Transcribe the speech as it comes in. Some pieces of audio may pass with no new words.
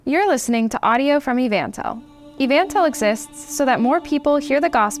You're listening to audio from Evantel. Evantel exists so that more people hear the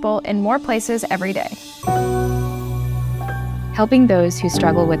gospel in more places every day. Helping those who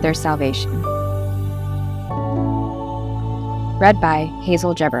struggle with their salvation. Read by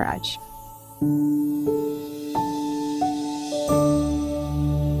Hazel Jebaraj.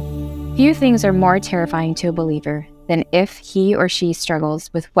 Few things are more terrifying to a believer than if he or she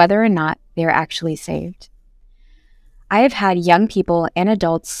struggles with whether or not they are actually saved. I have had young people and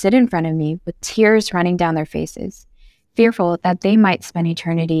adults sit in front of me with tears running down their faces, fearful that they might spend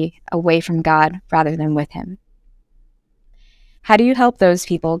eternity away from God rather than with Him. How do you help those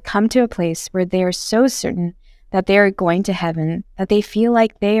people come to a place where they are so certain that they are going to heaven that they feel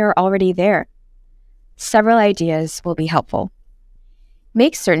like they are already there? Several ideas will be helpful.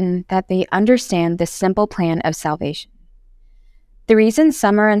 Make certain that they understand the simple plan of salvation. The reason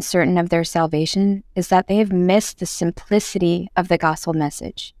some are uncertain of their salvation is that they have missed the simplicity of the gospel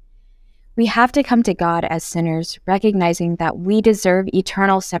message. We have to come to God as sinners, recognizing that we deserve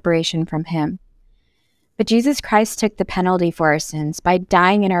eternal separation from Him. But Jesus Christ took the penalty for our sins by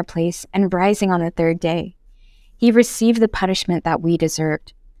dying in our place and rising on the third day. He received the punishment that we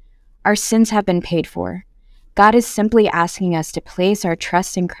deserved. Our sins have been paid for. God is simply asking us to place our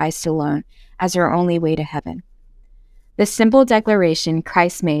trust in Christ alone as our only way to heaven. The simple declaration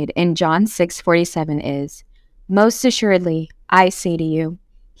Christ made in John 6:47 is, "Most assuredly, I say to you,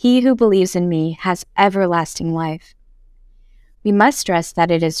 he who believes in me has everlasting life." We must stress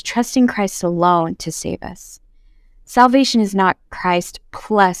that it is trusting Christ alone to save us. Salvation is not Christ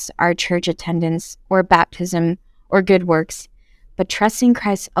plus our church attendance or baptism or good works, but trusting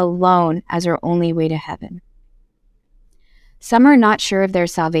Christ alone as our only way to heaven. Some are not sure of their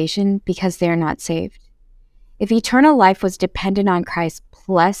salvation because they are not saved. If eternal life was dependent on Christ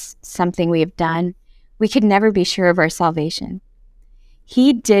plus something we have done, we could never be sure of our salvation.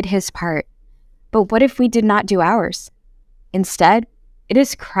 He did His part, but what if we did not do ours? Instead, it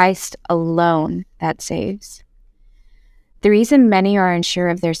is Christ alone that saves. The reason many are unsure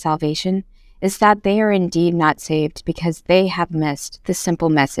of their salvation is that they are indeed not saved because they have missed the simple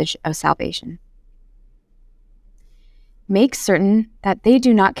message of salvation. Make certain that they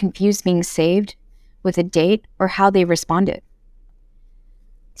do not confuse being saved with a date or how they responded.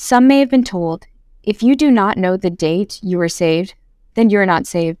 Some may have been told, if you do not know the date you were saved, then you are not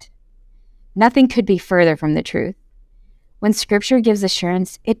saved. Nothing could be further from the truth. When Scripture gives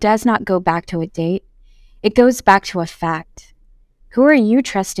assurance, it does not go back to a date. It goes back to a fact. Who are you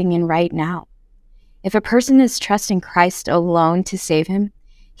trusting in right now? If a person is trusting Christ alone to save him,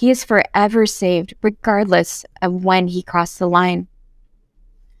 he is forever saved, regardless of when he crossed the line.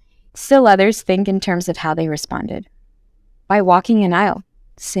 Still others think in terms of how they responded. By walking an aisle,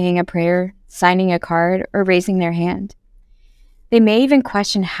 saying a prayer, signing a card, or raising their hand. They may even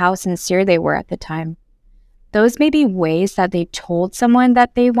question how sincere they were at the time. Those may be ways that they told someone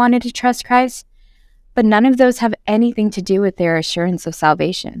that they wanted to trust Christ, but none of those have anything to do with their assurance of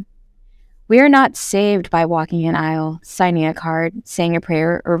salvation. We are not saved by walking an aisle, signing a card, saying a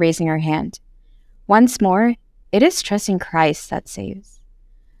prayer, or raising our hand. Once more, it is trusting Christ that saves.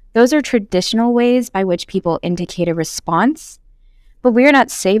 Those are traditional ways by which people indicate a response, but we are not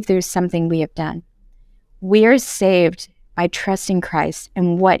saved through something we have done. We are saved by trusting Christ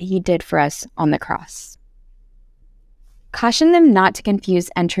and what He did for us on the cross. Caution them not to confuse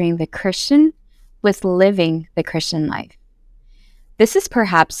entering the Christian with living the Christian life. This is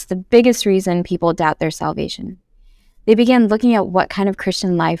perhaps the biggest reason people doubt their salvation. They begin looking at what kind of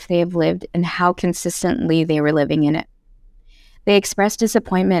Christian life they have lived and how consistently they were living in it. They express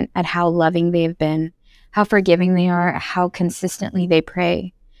disappointment at how loving they have been, how forgiving they are, how consistently they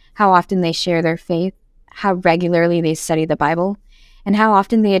pray, how often they share their faith, how regularly they study the Bible, and how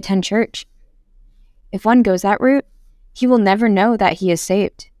often they attend church. If one goes that route, he will never know that he is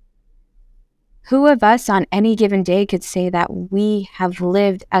saved. Who of us on any given day could say that we have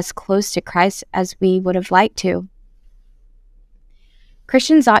lived as close to Christ as we would have liked to?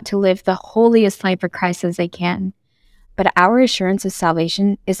 Christians ought to live the holiest life for Christ as they can, but our assurance of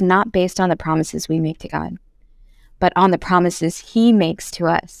salvation is not based on the promises we make to God, but on the promises He makes to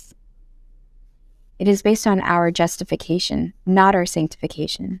us. It is based on our justification, not our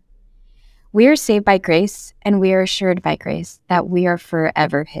sanctification. We are saved by grace, and we are assured by grace that we are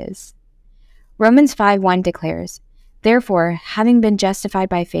forever His. Romans 5:1 declares, "Therefore, having been justified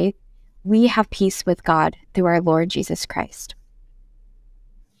by faith, we have peace with God through our Lord Jesus Christ."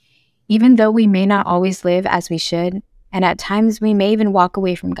 Even though we may not always live as we should, and at times we may even walk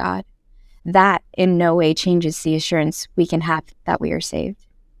away from God, that in no way changes the assurance we can have that we are saved.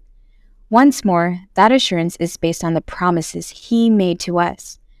 Once more, that assurance is based on the promises He made to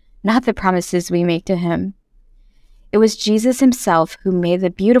us, not the promises we make to him. It was Jesus himself who made the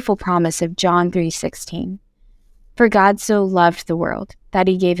beautiful promise of John 3:16. For God so loved the world that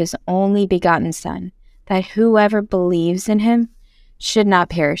he gave his only begotten Son, that whoever believes in him should not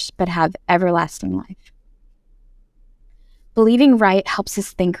perish but have everlasting life. Believing right helps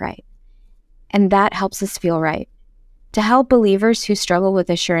us think right, and that helps us feel right. To help believers who struggle with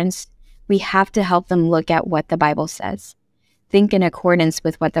assurance, we have to help them look at what the Bible says, think in accordance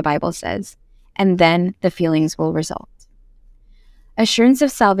with what the Bible says, and then the feelings will result. Assurance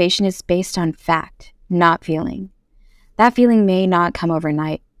of salvation is based on fact, not feeling. That feeling may not come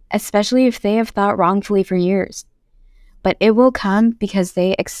overnight, especially if they have thought wrongfully for years. But it will come because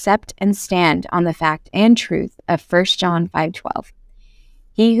they accept and stand on the fact and truth of 1 John 5:12.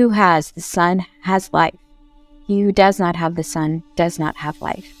 He who has the Son has life. He who does not have the Son does not have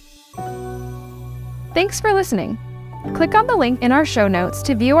life. Thanks for listening. Click on the link in our show notes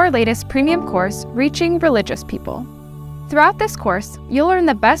to view our latest premium course, Reaching Religious People. Throughout this course, you'll learn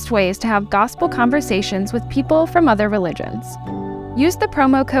the best ways to have gospel conversations with people from other religions. Use the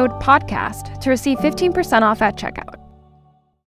promo code PODCAST to receive 15% off at checkout.